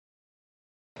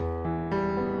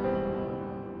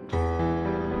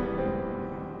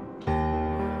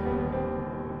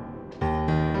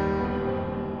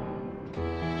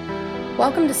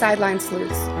Welcome to Sideline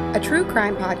Sleuths, a true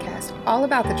crime podcast all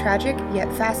about the tragic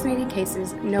yet fascinating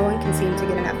cases no one can seem to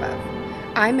get enough of.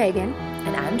 I'm Megan.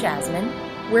 And I'm Jasmine.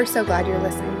 We're so glad you're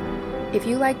listening. If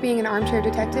you like being an armchair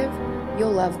detective,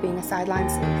 you'll love being a sideline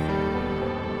sleuth.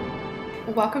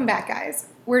 Welcome back, guys.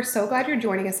 We're so glad you're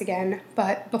joining us again,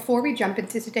 but before we jump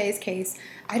into today's case,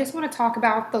 I just want to talk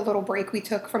about the little break we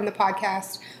took from the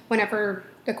podcast whenever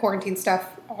the quarantine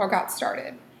stuff all got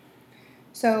started.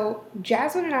 So,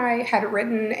 Jasmine and I had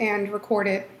written and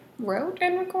recorded all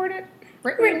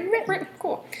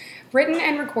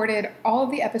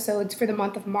of the episodes for the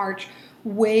month of March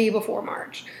way before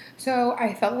March. So,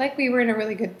 I felt like we were in a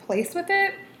really good place with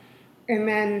it. And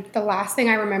then the last thing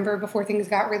I remember before things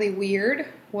got really weird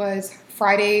was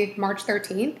Friday, March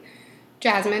 13th.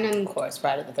 Jasmine and... Of course,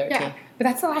 Friday the 13th. Yeah, but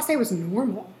that's the last day it was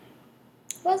normal.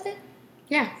 Was it?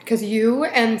 Yeah, because you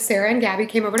and Sarah and Gabby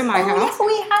came over to my house. Yeah,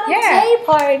 we had a day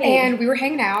party. And we were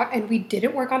hanging out, and we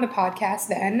didn't work on the podcast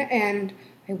then, and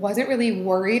I wasn't really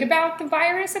worried about the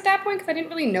virus at that point because I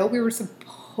didn't really know we were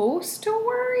supposed to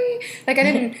worry. Like, I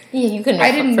didn't... you couldn't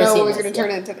I didn't know it was this, going to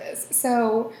turn into this.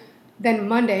 So then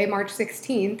Monday, March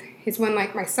 16th, is when,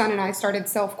 like, my son and I started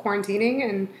self-quarantining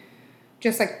and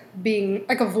just, like,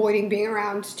 avoiding being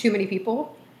around too many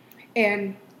people.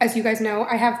 And as you guys know,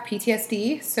 I have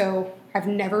PTSD, so I've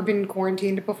never been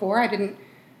quarantined before. I didn't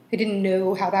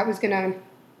know how that was going to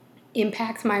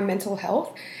impact my mental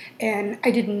health, and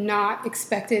I did not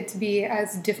expect it to be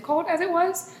as difficult as it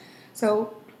was.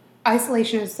 So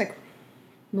isolation is like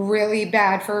really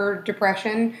bad for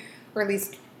depression, or at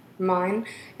least mine.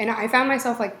 And I found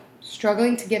myself like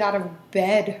struggling to get out of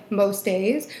bed most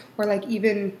days, or like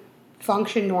even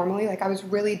function normally. Like I was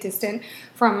really distant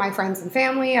from my friends and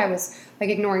family. I was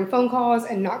like ignoring phone calls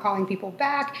and not calling people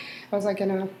back. I was like in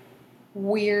a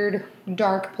weird,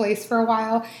 dark place for a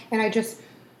while, and I just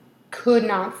could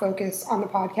not focus on the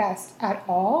podcast at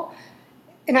all.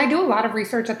 And I do a lot of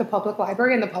research at the public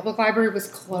library, and the public library was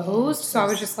closed, so I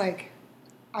was just like,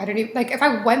 I don't even, like, if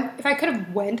I could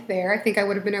have went there, I think I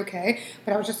would have been okay,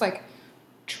 but I was just like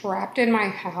trapped in my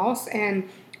house, and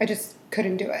I just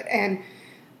couldn't do it. And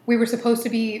we were supposed to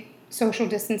be social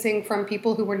distancing from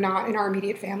people who were not in our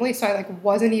immediate family, so I like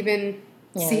wasn't even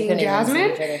seeing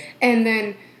Jasmine. And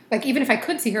then like even if I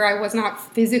could see her, I was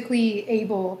not physically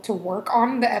able to work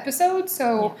on the episode.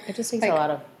 So it just takes a lot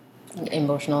of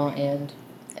emotional and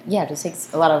it just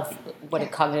takes a lot of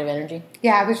cognitive energy.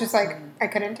 Yeah, I was just like I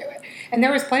couldn't do it. And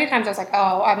there was plenty of times I was like,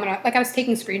 oh, I'm gonna like I was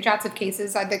taking screenshots of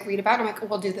cases I'd like read about. And I'm like,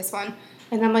 we'll do this one.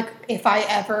 And then like if I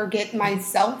ever get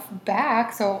myself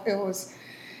back, so it was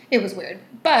weird.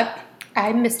 But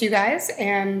I missed you guys,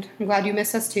 and I'm glad you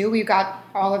missed us too. We got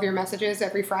all of your messages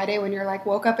every Friday when you're like,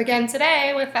 woke up again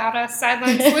today without a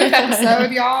Sideline Sleuth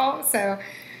episode, y'all. So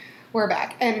we're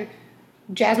back. And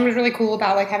Jasmine was really cool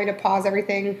about like having to pause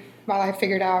everything while I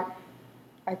figured out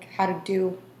like how to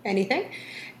do anything.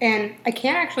 And I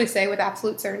can't actually say with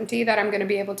absolute certainty that I'm going to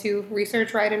be able to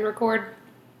research, write, and record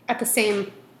at the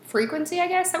same frequency, I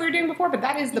guess, that we were doing before, but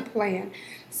that is the plan.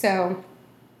 So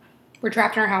we're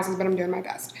trapped in our houses, but I'm doing my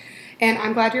best. And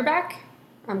I'm glad you're back.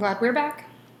 I'm glad we're back.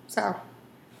 So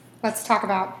let's talk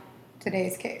about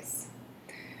today's case.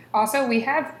 Also, we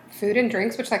have food and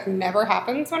drinks, which like never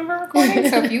happens when we're recording.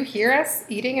 So if you hear us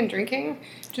eating and drinking,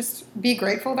 just be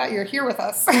grateful that you're here with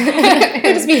us.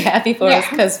 Just be happy for us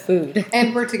because food.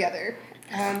 And we're together.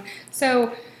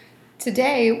 So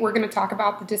today we're going to talk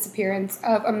about the disappearance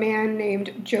of a man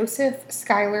named Joseph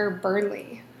Skylar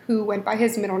Burnley, who went by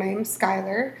his middle name,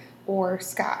 Skylar, or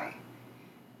Sky.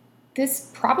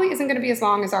 This probably isn't going to be as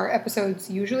long as our episodes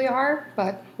usually are,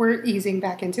 but we're easing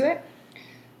back into it.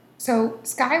 So,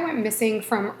 Sky went missing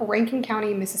from Rankin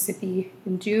County, Mississippi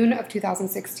in June of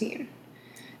 2016.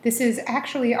 This is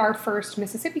actually our first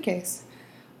Mississippi case.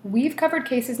 We've covered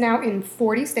cases now in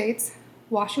 40 states,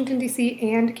 Washington, D.C.,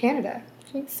 and Canada.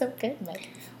 It's so good, Mike.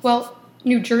 Well,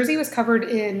 New Jersey was covered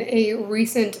in a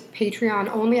recent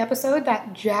Patreon-only episode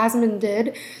that Jasmine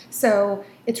did. So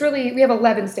it's really, we have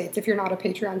 11 states if you're not a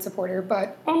Patreon supporter,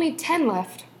 but only 10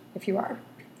 left if you are.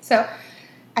 So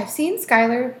I've seen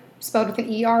Skylar spelled with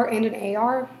an ER and an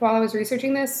AR while I was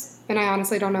researching this, and I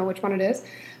honestly don't know which one it is,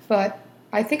 but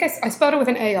I think I spelled it with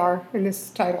an AR in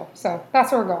this title, so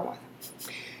that's what we're going with.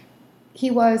 He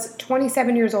was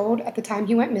 27 years old at the time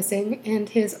he went missing, and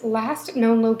his last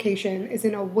known location is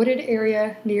in a wooded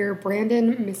area near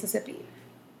Brandon, Mississippi.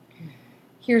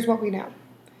 Here's what we know.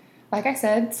 Like I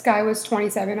said, Sky was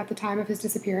 27 at the time of his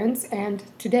disappearance, and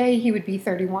today he would be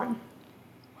 31.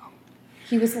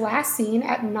 He was last seen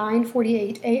at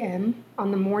 9:48 a.m.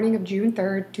 on the morning of June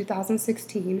 3rd,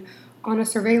 2016, on a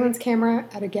surveillance camera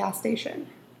at a gas station.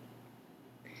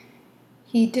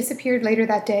 He disappeared later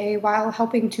that day while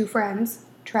helping two friends,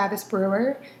 Travis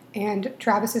Brewer and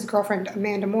Travis's girlfriend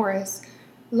Amanda Morris,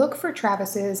 look for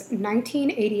Travis's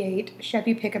 1988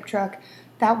 Chevy pickup truck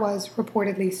that was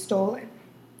reportedly stolen.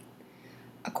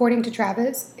 According to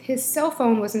Travis, his cell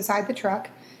phone was inside the truck,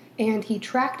 and he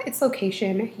tracked its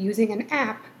location using an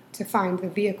app to find the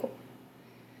vehicle.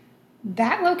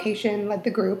 That location led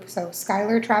the group, so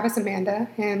Skylar, Travis, Amanda,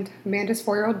 and Amanda's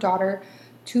 4-year-old daughter,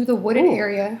 to the wooded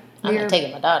area I'm near... not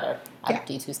taking my daughter. Yeah. I'd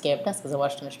be too scared. That's because I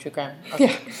watched too much true crime. Okay.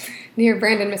 Yeah, near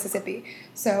Brandon, Mississippi.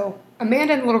 So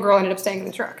Amanda and the little girl ended up staying in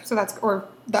the truck, or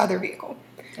the other vehicle.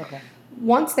 Okay.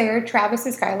 Once there, Travis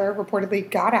and Skylar reportedly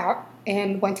got out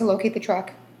and went to locate the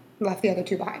truck and left the other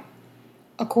two behind.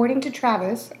 According to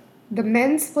Travis, the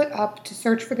men split up to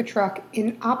search for the truck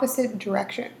in opposite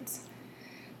directions.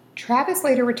 Travis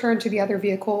later returned to the other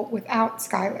vehicle without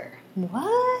Skylar.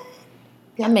 What?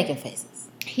 Yeah. I'm making faces.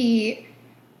 He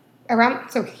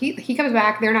comes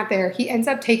back, they're not there. He ends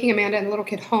up taking Amanda and the little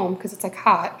kid home because it's like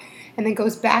hot, and then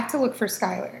goes back to look for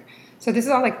Skylar. So this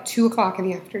is all like 2 o'clock in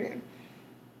the afternoon.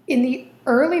 In the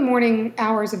early morning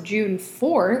hours of June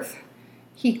 4th,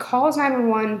 he calls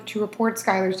 911 to report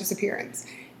Skylar's disappearance.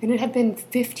 And it had been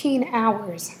 15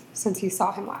 hours since he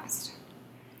saw him last.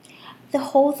 The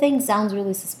whole thing sounds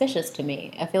really suspicious to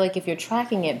me. I feel like if you're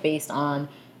tracking it based on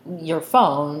your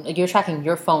phone, you're tracking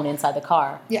your phone inside the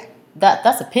car. Yeah.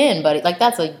 That's a pin, but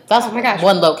that's oh my gosh.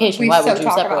 one location. Why would you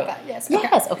talk separate? About that.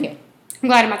 Yes. Okay. I'm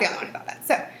glad I'm not the only one who thought that.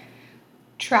 So,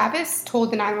 Travis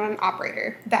told the 911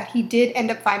 operator that he did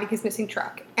end up finding his missing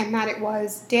truck and that it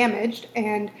was damaged,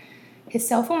 and his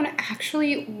cell phone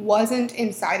actually wasn't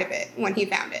inside of it when he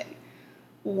found it,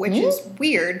 which is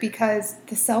weird because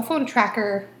the cell phone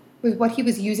tracker was what he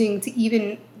was using to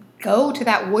even go to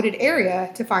that wooded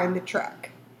area to find the truck.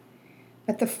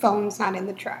 But the phone's not in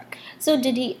the truck. So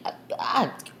did he...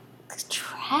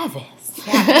 Travis.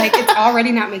 Yeah, like it's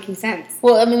already not making sense.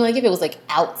 Well, I mean, like if it was like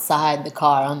outside the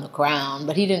car on the ground,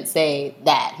 but he didn't say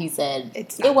that. He said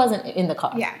it wasn't in the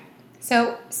car. Yeah.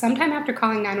 So sometime after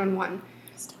calling 911,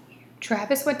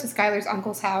 Travis went to Skylar's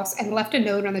uncle's house and left a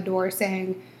note on the door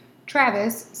saying,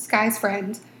 "Travis, Sky's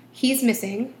friend, he's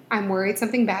missing. I'm worried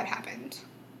something bad happened."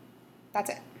 That's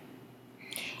it.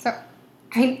 So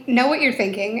I know what you're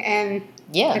thinking, and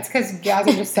it's because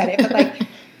Jasmine just said it, but like,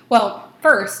 well,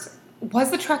 first,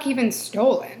 was the truck even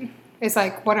stolen? Is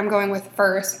like what I'm going with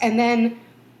first. And then,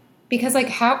 because like,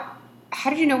 how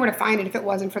did you know where to find it if it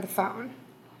wasn't for the phone?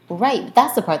 Right,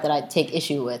 that's the part that I take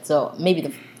issue with. So maybe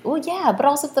but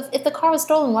also if the car was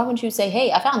stolen, why wouldn't you say,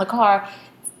 "Hey, I found the car.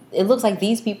 It looks like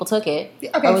these people took it.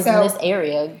 Okay, I was in this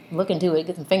area. Look into it.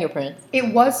 Get some fingerprints."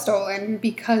 It was stolen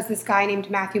because this guy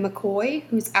named Matthew McCoy,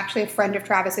 who's actually a friend of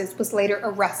Travis's, was later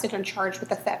arrested and charged with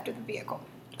the theft of the vehicle.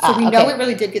 So we know it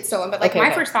really did get stolen. But like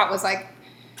my first thought was like,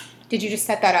 did you just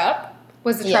set that up?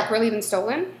 Was the truck really even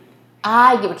stolen?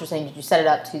 I get what you're saying. Did you set it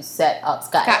up to set up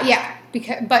Sky? Yeah,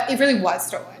 but it really was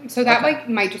stolen. So that like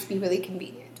might just be really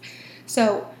convenient.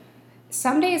 So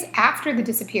some days after the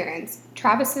disappearance,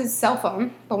 Travis's cell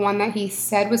phone, the one that he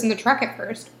said was in the truck at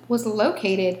first, was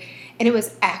located, and it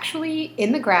was actually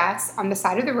in the grass on the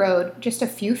side of the road just a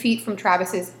few feet from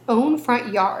Travis's own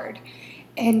front yard,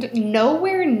 and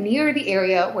nowhere near the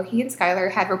area where he and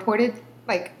Skylar had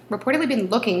reportedly been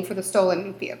looking for the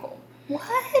stolen vehicle.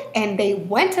 What? And they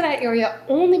went to that area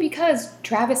only because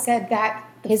Travis said that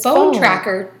his phone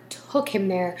tracker took him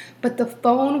there, but the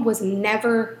phone was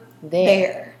never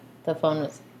there. The phone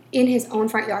was in his own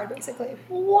front yard, basically.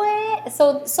 What?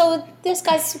 So this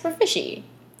guy's super fishy.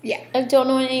 Yeah. I don't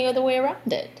know any other way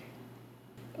around it.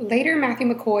 Later,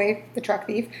 Matthew McCoy, the truck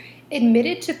thief,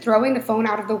 admitted to throwing the phone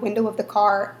out of the window of the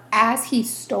car as he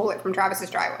stole it from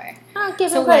Travis's driveway. I'll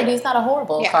give him credit. He's not a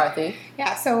horrible car thief.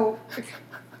 Yeah, so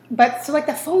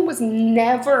the phone was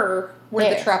never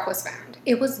where the truck was found.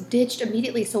 It was ditched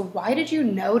immediately, so why did you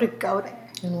know to go there?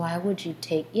 And why would you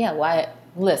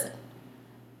listen,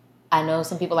 I know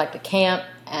some people like to camp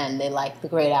and they like the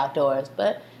great outdoors,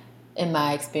 but in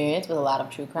my experience with a lot of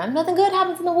true crime, nothing good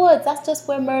happens in the woods. That's just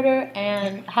where murder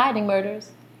and hiding murders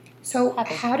happen.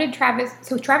 How did Travis...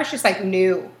 So Travis just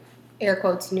knew, air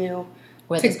quotes, knew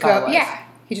where this car was. Yeah,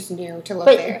 he just knew to look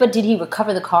there. But did he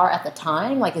recover the car at the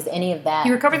time? Like, is any of that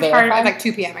He recovered verified? the car at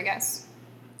 2 p.m., I guess.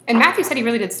 And Matthew said he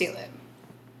really did steal it.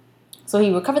 So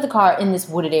he recovered the car in this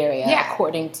wooded area,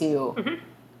 according to... Mm-hmm.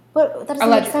 But that doesn't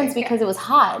make sense because it was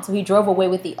hot. So he drove away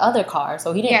with the other car.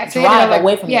 So he didn't drive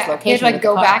away from this location. He had to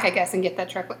go back, I guess, and get that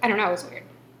truck. I don't know. It was weird.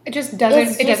 It just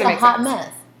doesn't. It doesn't make sense. It's a hot mess.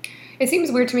 It seems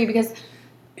weird to me because,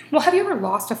 have you ever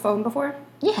lost a phone before?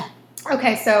 Yeah.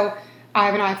 Okay, so I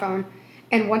have an iPhone,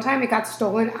 and one time it got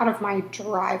stolen out of my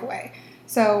driveway.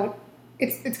 So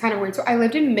it's kind of weird. So I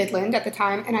lived in Midland at the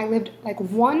time, and I lived like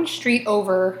one street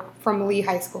over from Lee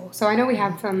High School. So I know we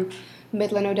have some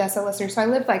Midland, Odessa listeners. So I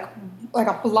lived like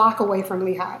a block away from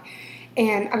Lehigh.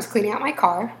 And I was cleaning out my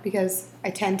car because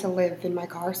I tend to live in my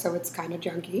car, so it's kind of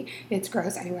junky. It's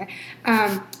gross anyway.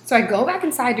 So I go back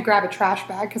inside to grab a trash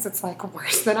bag because it's like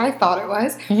worse than I thought it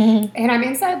was. And I'm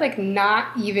inside like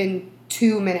not even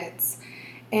 2 minutes.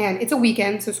 And it's a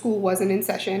weekend, so school wasn't in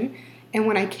session. And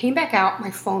when I came back out,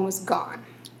 my phone was gone.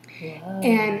 Whoa.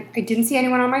 And I didn't see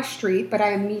anyone on my street, but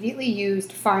I immediately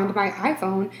used Find My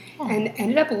iPhone and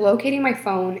ended up locating my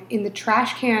phone in the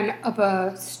trash can of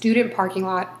a student parking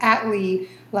lot at Lee,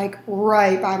 like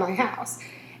right by my house.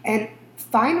 And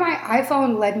Find My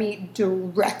iPhone led me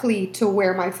directly to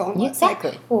where my phone was.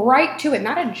 Exactly. Like, right to it,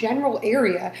 not a general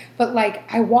area, but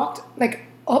like I walked like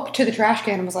up to the trash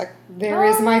can and was like, there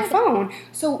is my phone.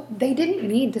 So they didn't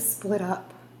need to split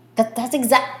up. That's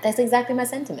exactly my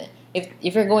sentiment.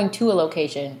 If you're going to a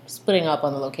location, splitting up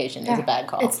on the location is a bad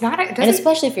call. It's not, and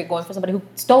especially if you're going for somebody who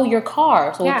stole your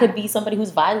car, so it could be somebody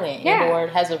who's violent or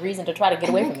has a reason to try to get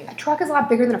away from you. A truck is a lot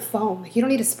bigger than a phone. Like you don't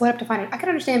need to split up to find it. I can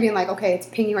understand being like, okay, it's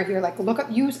pinging right here. Like look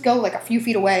up, you go like a few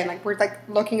feet away, and like we're like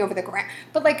looking over the ground.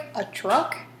 But like a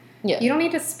truck, you don't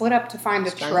need to split up to find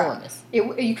a truck.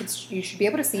 You should be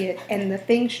able to see it, and the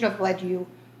thing should have led you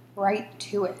right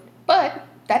to it. But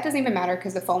that doesn't even matter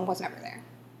because the phone was never there.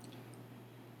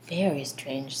 Very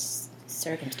strange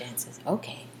circumstances.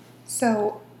 Okay.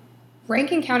 So,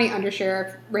 Rankin County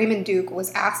Undersheriff Raymond Duke was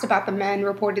asked about the men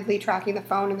reportedly tracking the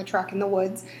phone in the truck in the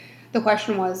woods. The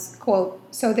question was, quote,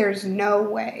 so there's no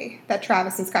way that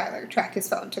Travis and Skylar tracked his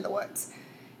phone to the woods.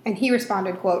 And he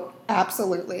responded, quote,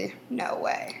 absolutely no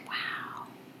way. Wow.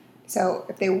 So,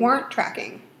 if they weren't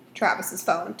tracking Travis's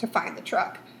phone to find the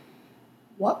truck,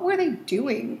 what were they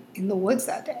doing in the woods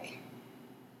that day?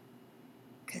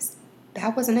 Because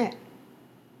that wasn't it.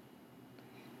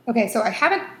 Okay, so I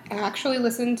haven't actually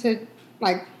listened to,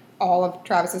 like, all of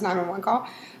Travis's 911 call,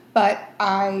 but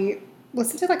I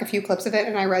listened to, like, a few clips of it,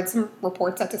 and I read some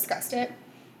reports that discussed it.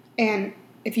 And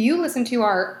if you listen to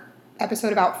our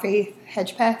episode about Faith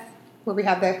Hedgepeth, where we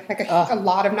have a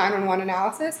lot of 911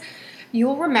 analysis,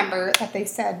 you'll remember that they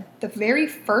said the very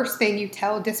first thing you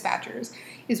tell dispatchers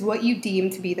is what you deem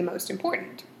to be the most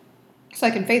important. So,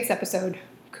 like in Faith's episode,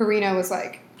 Karina was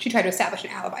like, she tried to establish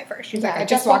an alibi first. She's like, I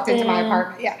just walked into my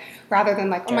apartment. Yeah. Rather than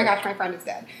like, oh my gosh, my friend is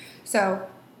dead. So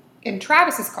in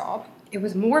Travis's call, it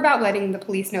was more about letting the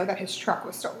police know that his truck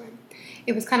was stolen.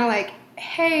 It was kind of like,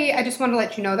 hey, I just wanted to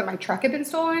let you know that my truck had been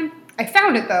stolen. I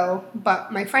found it though,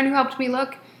 but my friend who helped me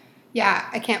look,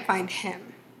 I can't find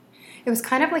him. It was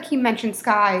kind of like he mentioned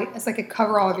Sky as like a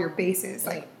cover all of your bases,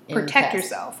 like protect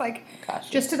yourself, like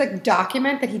just to like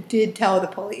document that he did tell the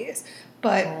police,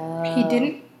 but he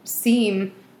didn't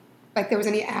seem like there was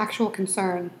any actual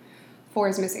concern for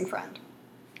his missing friend.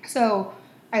 So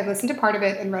I listened to part of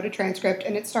it and read a transcript,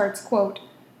 and it starts, quote,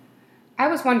 I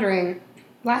was wondering,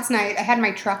 last night I had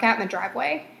my truck out in the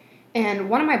driveway, and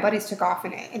one of my buddies took off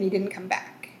in it, and he didn't come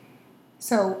back.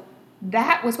 So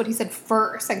that was what he said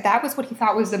first. Like, that was what he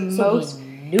thought was the most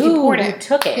important. Who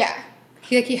took it. Yeah.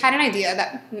 He had an idea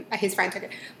that his friend took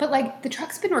it. But, like, the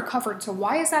truck's been recovered, so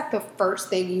why is that the first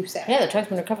thing you said? Yeah, the truck's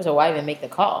been recovered, so why even make the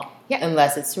call? Yeah.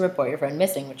 Unless it's to report your friend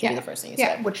missing, which should be the first thing you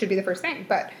said. Yeah, which should be the first thing,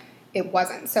 but it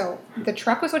wasn't. So the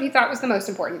truck was what he thought was the most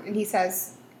important, and he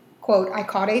says, quote, I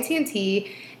called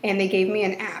AT&T, and they gave me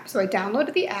an app. So I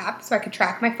downloaded the app so I could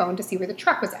track my phone to see where the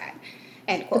truck was at.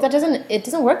 End quote. But it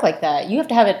doesn't work like that. You have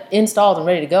to have it installed and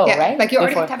ready to go, right? Like you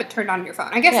already have to have it turned on your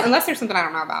phone. I guess unless there's something I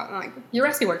don't know about. Like your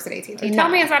Rusty works at AT&T. Tell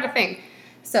me, is that a thing?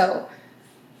 So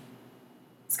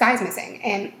Sky's missing,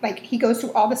 and like he goes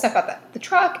through all the stuff about the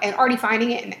truck and already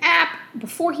finding it in the app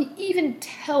before he even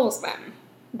tells them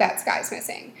that Sky's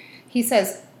missing. He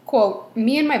says, quote,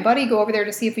 me and my buddy go over there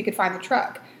to see if we could find the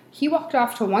truck. He walked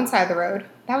off to one side of the road.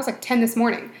 That was like 10 this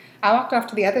morning. I walked off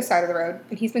to the other side of the road,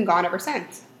 and he's been gone ever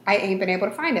since. I ain't been able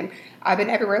to find him. I've been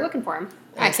everywhere looking for him.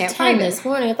 I can't find him. 10 this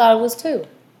morning. I thought it was 2.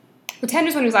 Well, 10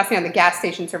 is when he was last seen on the gas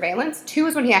station surveillance. 2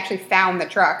 is when he actually found the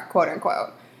truck, quote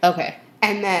unquote. Okay.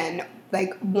 And then,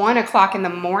 like, 1 o'clock in the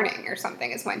morning or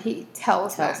something is when he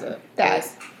tells them that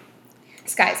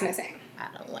Sky's missing. I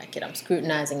don't like it. I'm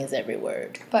scrutinizing his every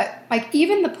word. But, like,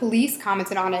 even the police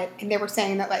commented on it, and they were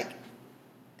saying that, like,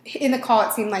 in the call,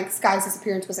 it seemed like Sky's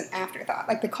disappearance was an afterthought.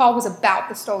 Like, the call was about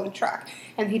the stolen truck,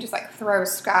 and he just, like,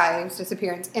 throws Sky's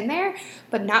disappearance in there,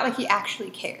 but not like he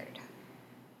actually cared.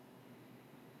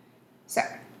 So,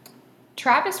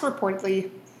 Travis reportedly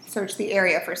searched the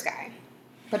area for Sky.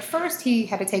 But first, he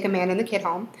had to take a man and the kid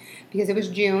home because it was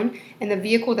June, and the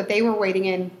vehicle that they were waiting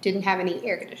in didn't have any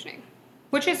air conditioning.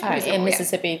 which is All right, reasonable, in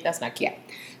Mississippi, that's not cute.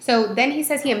 Yeah. So then he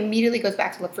says he immediately goes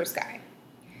back to look for Sky.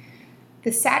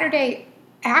 The Saturday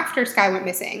after Sky went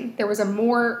missing, there was a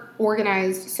more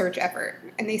organized search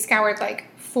effort, and they scoured like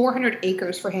 400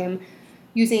 acres for him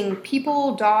using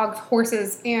people, dogs,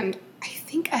 horses, and I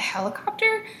think a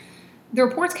helicopter. The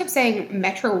reports kept saying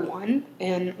Metro 1,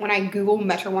 and when I Google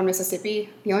Metro 1 Mississippi,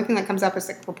 the only thing that comes up is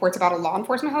like reports about a law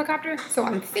enforcement helicopter, so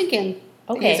I'm thinking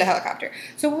they used a helicopter.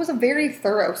 So it was a very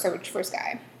thorough search for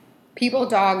Sky. People,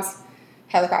 dogs,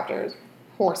 helicopters,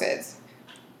 horses,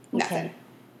 nothing. Okay.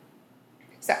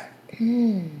 So,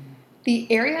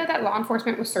 the area that law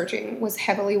enforcement was searching was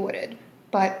heavily wooded,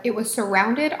 but it was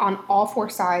surrounded on all four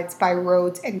sides by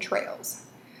roads and trails.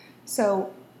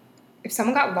 So, if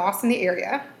someone got lost in the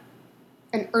area,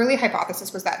 an early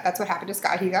hypothesis was that that's what happened to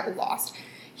Sky. He got lost.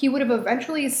 He would have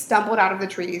eventually stumbled out of the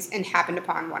trees and happened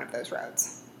upon one of those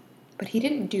roads. But he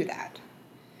didn't do that,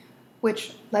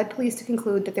 which led police to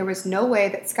conclude that there was no way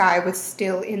that Sky was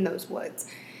still in those woods,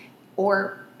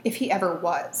 or if he ever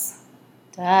was.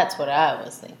 That's what I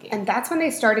was thinking. And that's when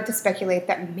they started to speculate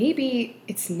that maybe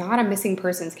it's not a missing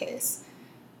persons case.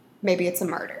 Maybe it's a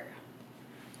murder.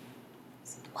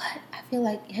 What? I feel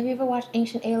like, have you ever watched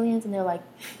Ancient Aliens? And they're like,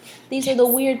 these are the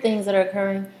weird things that are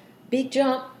occurring. Big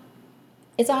jump.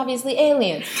 It's obviously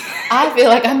aliens. I feel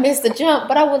like I missed the jump,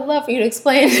 but I would love for you to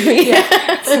explain to me. Yeah.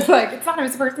 It's like, it's not a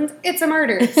missing persons, it's a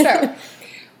murder. So,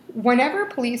 whenever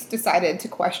police decided to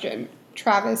question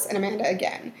Travis and Amanda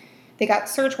again, they got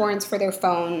search warrants for their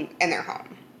phone and their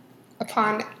home.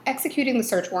 Upon executing the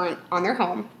search warrant on their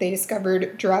home, they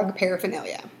discovered drug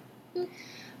paraphernalia.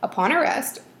 Upon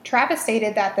arrest, Travis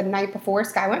stated that the night before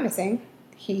Sky went missing,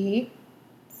 he,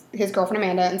 his girlfriend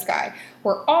Amanda, and Sky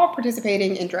were all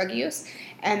participating in drug use,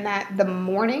 and that the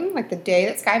morning, like the day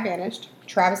that Sky vanished,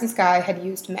 Travis and Sky had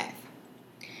used meth.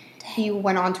 He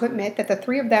went on to admit that the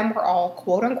three of them were all,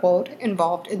 quote-unquote,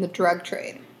 involved in the drug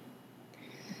trade.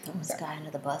 Throwing Sky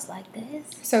under the bus like this?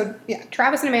 So, yeah,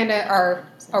 Travis and Amanda are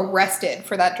arrested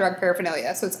for that drug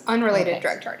paraphernalia, so it's unrelated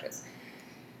drug charges.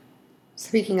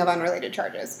 Speaking of unrelated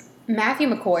charges, Matthew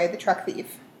McCoy, the truck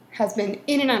thief, has been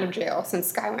in and out of jail since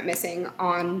Sky went missing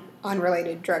on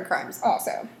unrelated drug crimes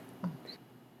also.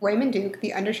 Raymond Duke,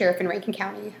 the undersheriff in Rankin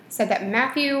County, said that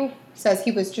Matthew says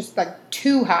he was just like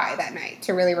too high that night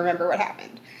to really remember what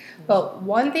happened. But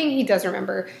one thing he does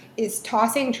remember is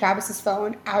tossing Travis's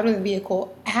phone out of the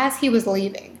vehicle as he was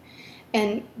leaving.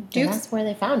 And Duke, and that's where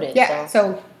they found it. Yeah,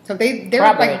 so they were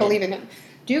like believing him.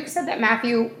 Duke said that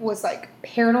Matthew was like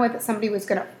paranoid that somebody was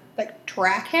gonna like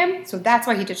track him, so that's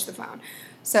why he ditched the phone.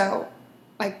 So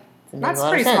like that's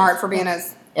pretty smart for being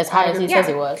as high as he says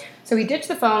he was. So he ditched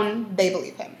the phone, they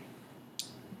believe him.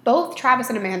 Both Travis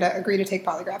and Amanda agreed to take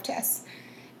polygraph tests.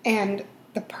 And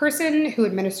the person who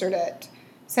administered it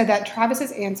said that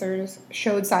Travis's answers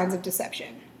showed signs of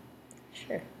deception.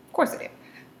 Sure. Of course they do.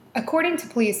 According to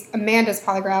police, Amanda's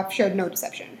polygraph showed no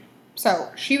deception.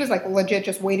 So she was like legit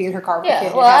just waiting in her car with the kid.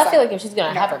 Yeah, well, I feel like if she's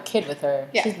going to have her kid with her,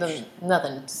 she's done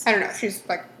nothing. I don't know. She's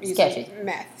like sketchy.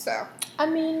 Meth, so. I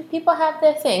mean, people have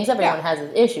their things. Everyone has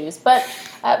his issues, but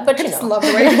I just love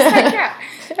the way it's like, yeah.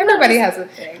 Everybody has a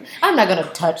thing. I'm not going to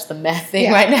touch the meth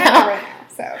thing right now.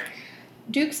 So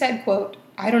Duke said, quote,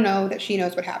 "I don't know that she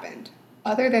knows what happened,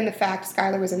 other than the fact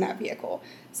Skylar was in that vehicle.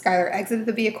 Skylar exited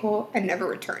the vehicle and never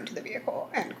returned to the vehicle,"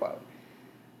 end quote.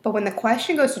 But when the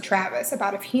question goes to Travis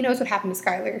about if he knows what happened to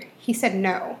Skylar, he said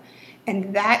no.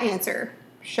 And that answer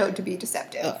showed to be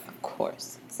deceptive. Of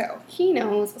course. So he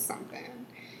knows something.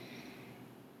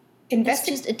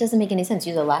 It doesn't make any sense.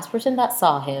 You're the last person that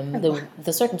saw him.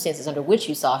 The circumstances under which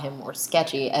you saw him were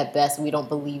sketchy. At best, we don't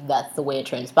believe that's the way it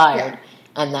transpired. Yeah.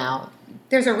 And now...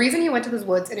 There's a reason he went to those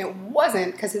woods, and it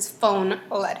wasn't because his phone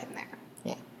led him there.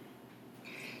 Yeah.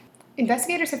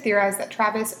 Investigators have theorized that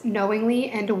Travis knowingly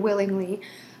and willingly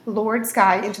lured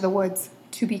Sky into the woods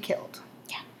to be killed.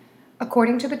 Yeah.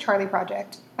 According to the Charlie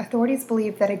Project, authorities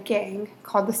believe that a gang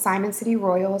called the Simon City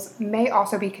Royals may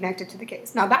also be connected to the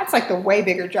case. Now, that's like the way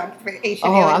bigger jump for Asian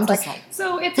aliens. I'm just like...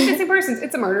 So it's missing persons.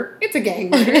 It's a murder. It's a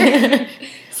gang murder.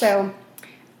 So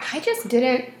I just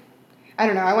didn't... I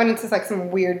don't know. I went into like some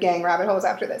weird gang rabbit holes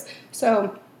after this.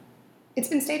 So it's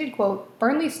been stated, quote,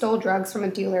 "Burnley stole drugs from a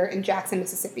dealer in Jackson,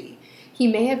 Mississippi. He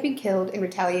may have been killed in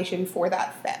retaliation for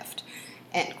that theft,"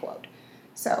 end quote.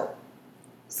 So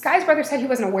Sky's brother said he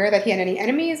wasn't aware that he had any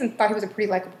enemies and thought he was a pretty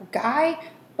likable guy,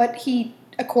 but he,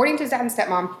 according to his dad and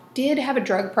stepmom, did have a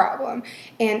drug problem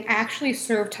and actually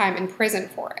served time in prison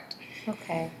for it.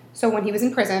 Okay. So when he was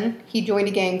in prison, he joined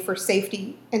a gang for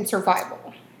safety and survival.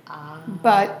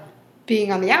 But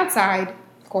being on the outside,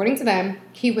 according to them,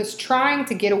 he was trying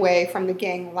to get away from the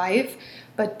gang life,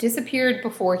 but disappeared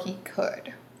before he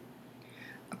could.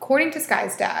 According to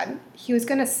Sky's dad, he was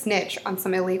going to snitch on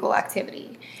some illegal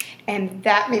activity, and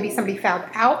that maybe somebody found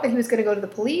out that he was going to go to the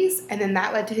police, and then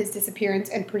that led to his disappearance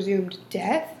and presumed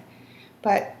death.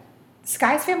 But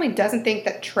Sky's family doesn't think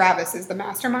that Travis is the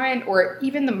mastermind or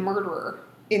even the murderer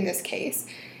in this case.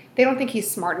 They don't think he's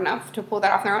smart enough to pull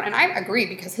that off their own, and I agree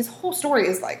because his whole story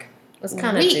is like it's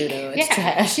kind of doo-doo. It's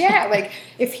trash. Yeah, like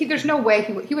there's no way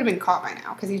he would have been caught by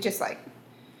now because he's just like.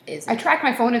 I tracked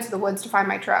my phone into the woods to find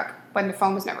my truck when the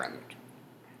phone was never in the woods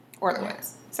or the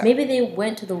woods. So. Maybe they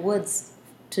went to the woods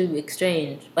to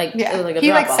exchange, like yeah. Like a he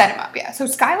drop-off. set him up. Yeah, so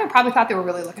Skylar probably thought they were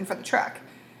really looking for the truck.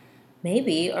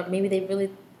 Maybe, or maybe they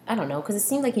really. I don't know, because it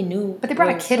seemed like he knew. But they brought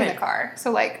a kid in the car,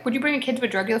 so like, would you bring a kid to a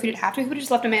drug deal if you didn't have to? He would have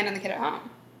just left a man and the kid at home.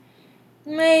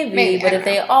 Maybe, but if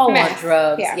they all meth. want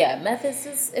drugs, yeah, meth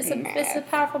is a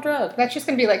powerful drug. That's just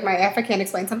gonna be like if I can't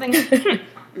explain something,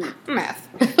 meth.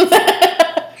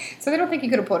 So they don't think he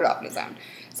could have pulled it off on his own.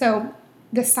 So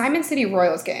the Simon City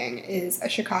Royals gang is a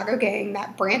Chicago gang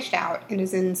that branched out and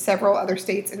is in several other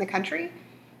states in the country.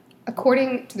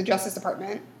 According to the Justice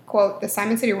Department, quote, the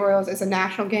Simon City Royals is a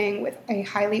national gang with a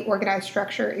highly organized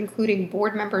structure, including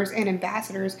board members and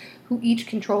ambassadors who each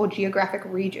control geographic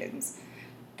regions.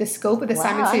 The scope of the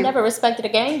Simon City... I never respected a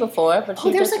gang before. But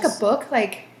there's like a book,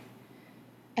 like,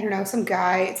 I don't know, some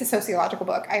guy, it's a sociological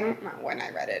book. I don't know when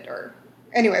I read it or...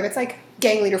 Anyway, but it's like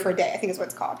Gang Leader for a Day, I think is what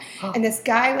it's called. Oh. And this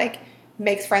guy, like,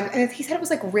 makes friends. And he said it was,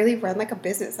 like, really run like a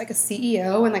business, like a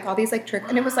CEO and, like, all these, like, tricks.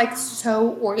 And it was, like,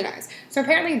 so organized. So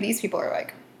apparently these people are,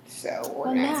 like, so organized.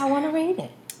 Well, now I want to read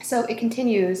it. So it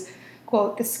continues,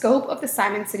 quote, the scope of the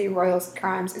Simon City Royals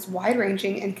crimes is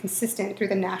wide-ranging and consistent through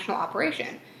the national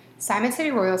operation. Simon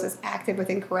City Royals is active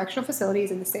within correctional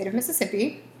facilities in the state of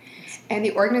Mississippi, and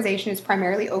the organization is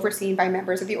primarily overseen by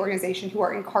members of the organization who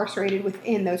are incarcerated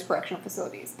within those correctional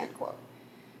facilities, end quote.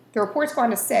 The reports go on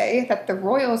to say that the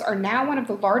Royals are now one of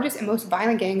the largest and most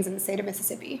violent gangs in the state of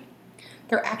Mississippi.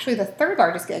 They're actually the third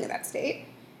largest gang in that state,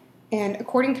 and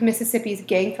according to Mississippi's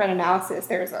gang threat analysis,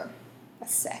 there's a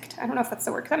sect. I don't know if that's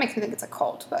the word, because that makes me think it's a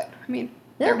cult, but, I mean,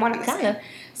 they're one and the same.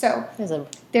 So, there's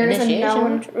a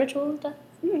known... ritual stuff?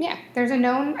 Yeah, there's a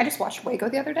known... I just watched Waco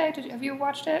the other day. Have you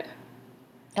watched it?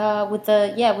 With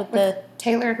the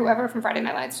Taylor, whoever from Friday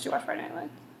Night Lights. Did you watch Friday Night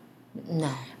Lights?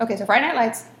 No. Okay, so Friday Night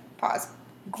Lights, pause.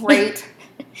 Great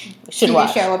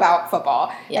TV show about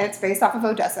football. Yeah. And it's based off of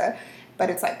Odessa,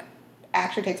 but it's like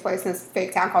actually takes place in this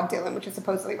fake town called Dillon, which is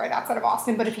supposedly right outside of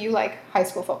Austin. But if you like high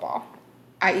school football,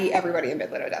 i.e. everybody in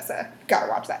Midland, Odessa, gotta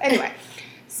watch that. Anyway,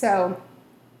 so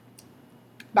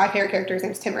my favorite character, his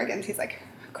name's Tim Riggins. He's like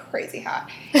crazy hot.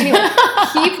 Anyway,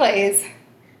 he plays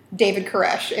David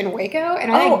Koresh in Waco,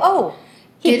 and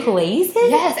he plays it?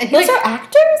 Yes, and those are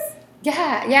actors.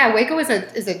 Yeah. Waco is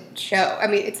a show. I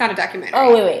mean, it's not a documentary.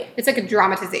 Oh wait, it's like a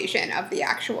dramatization of the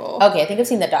actual. Okay, I think I've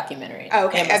seen that documentary.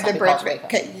 Okay, at the bridge.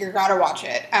 Okay, you gotta watch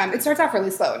it. It starts off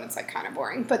really slow and it's like kind of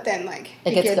boring, but then like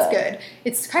it gets good.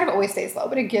 It's kind of always stays slow,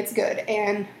 but it gets good.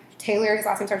 And Taylor, his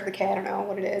last name starts with a K. I don't know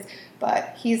what it is,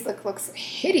 but he's looks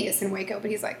hideous in Waco, but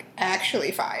he's like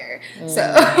actually fire. So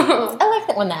I like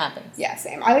that when that happens. Yeah,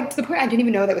 same. I like to the point I didn't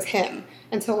even know that was him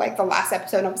until like the last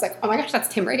episode. And I was like, oh my gosh, that's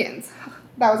Tim Riggins.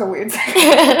 That was a weird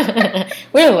second.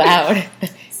 We're loud.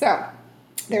 So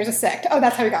there's a sect. Oh,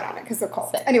 that's how we got on it because the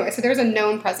cult. Anyway, so there's a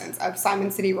known presence of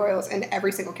Simon City Royals in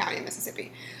every single county in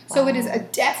Mississippi. So it is a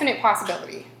definite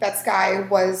possibility that Sky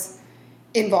was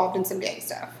involved in some gang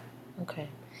stuff. Okay.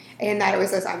 And that it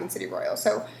was a Simon City Royal.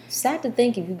 So sad to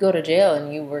think if you go to jail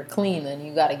and you were clean, then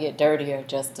you got to get dirtier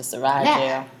just to survive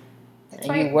jail. That's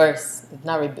and you worse. It's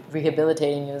not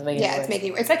rehabilitating you. It's making it worse. Yeah, it's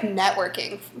making it's like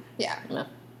networking. Yeah. No.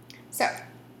 So,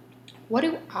 what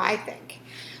do I think?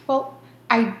 Well,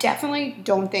 I definitely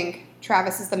don't think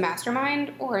Travis is the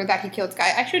mastermind or that he killed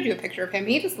Sky. I showed you a picture of him.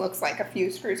 He just looks like a few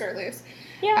screws are loose.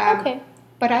 Yeah, okay.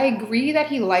 But I agree that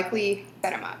he likely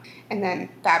set him up and then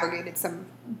fabricated some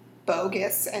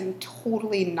bogus and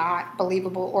totally not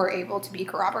believable or able to be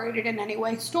corroborated in any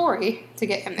way story to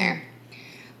get him there.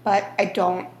 But I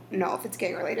don't know if it's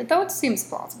gang related, though it seems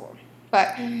plausible.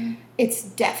 But it's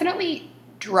definitely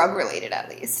drug related, at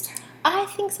least. I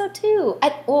think so too.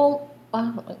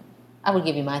 I would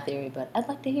give you my theory, but I'd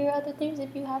like to hear other theories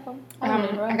if you have them.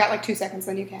 I got like 2 seconds,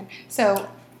 then you can. So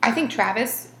I think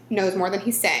Travis knows more than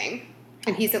he's saying,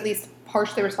 and he's at least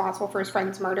partially responsible for his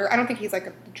friend's murder. I don't think he's like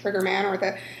the trigger man or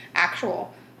the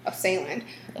actual assailant,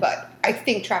 but I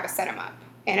think Travis set him up,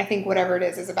 and I think whatever it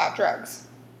is about drugs.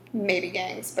 Maybe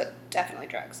gangs, but definitely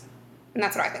drugs. And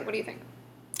that's what I think. What do you think?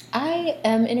 I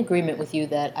am in agreement with you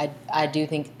that I do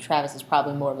think Travis is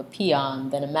probably more of a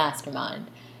peon than a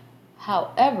mastermind.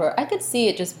 However, I could see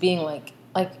it just being like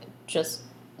like, just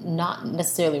not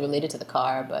necessarily related to the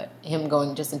car, but him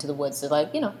going just into the woods to,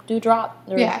 like, do a drop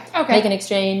or make an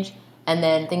exchange, and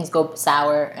then things go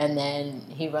sour, and then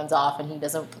he runs off, and he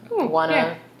doesn't want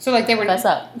to So, like, they were fess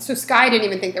up. So Sky didn't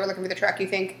even think they were looking for the truck. You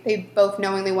think they both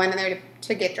knowingly went in there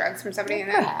to get drugs from somebody?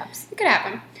 And Perhaps. It could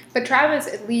happen. But Travis,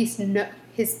 at least,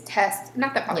 his test,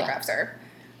 not that polygraphs are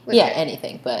legit. Yeah,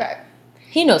 anything, but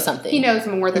he knows something. He knows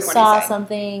more than what he said. Saw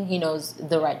something. He knows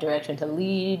the right direction to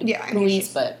lead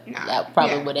police, but that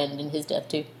probably would end in his death,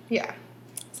 too. Yeah.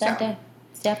 Sad day.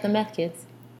 Stop the meth, kids.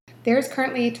 There's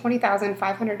currently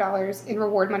 $20,500 in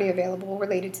reward money available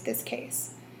related to this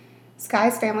case.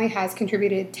 Sky's family has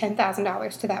contributed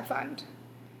 $10,000 to that fund.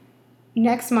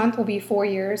 Next month will be 4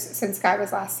 years since Sky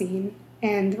was last seen,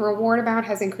 and the reward amount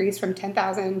has increased from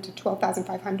 $10,000 to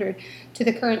 $12,500 to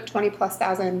the current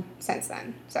 $20,000+ since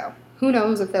then. So who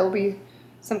knows if there will be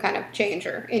some kind of change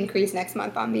or increase next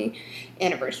month on the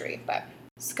anniversary. But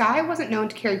Sky wasn't known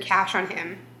to carry cash on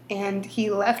him, and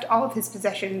he left all of his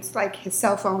possessions, like his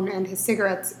cell phone and his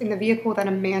cigarettes, in the vehicle that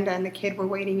Amanda and the kid were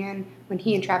waiting in when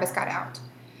he and Travis got out.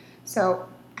 So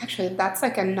actually, that's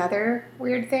like another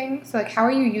weird thing. So, like, how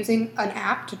are you using an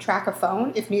app to track a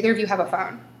phone if neither of you have a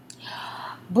phone?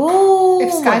 Boom!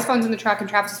 If Sky's phone's in the truck and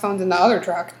Travis's phone's in the other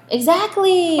truck.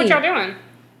 Exactly! What y'all doing?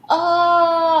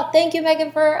 Oh, thank you,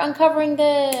 Megan, for uncovering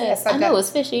this. Yes, I know it was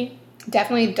fishy.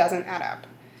 Definitely doesn't add up.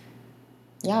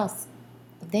 Yes.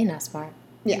 They're not smart.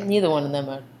 Yeah. Neither one of them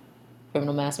are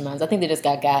criminal masterminds. I think they just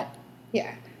got.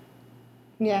 Yeah.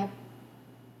 Yeah.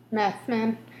 Meth,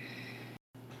 man.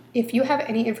 If you have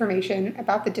any information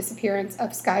about the disappearance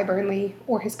of Sky Burnley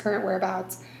or his current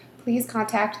whereabouts, please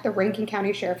contact the Rankin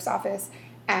County Sheriff's Office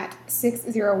at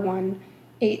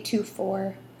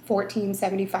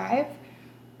 601-824-1475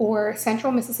 or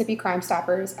Central Mississippi Crime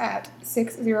Stoppers at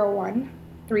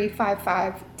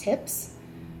 601-355-TIPS.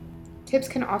 Tips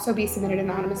can also be submitted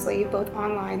anonymously, both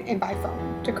online and by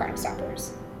phone, to Crime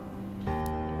Stoppers.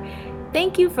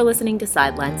 Thank you for listening to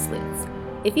Sideline Sleuths.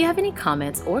 If you have any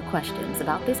comments or questions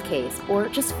about this case, or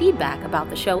just feedback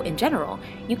about the show in general,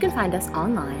 you can find us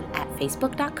online at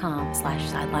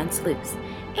facebook.com/sidelinesleuths.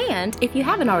 And if you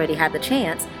haven't already had the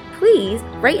chance, please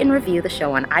rate and review the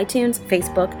show on iTunes,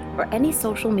 Facebook, or any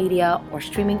social media or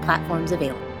streaming platforms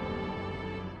available.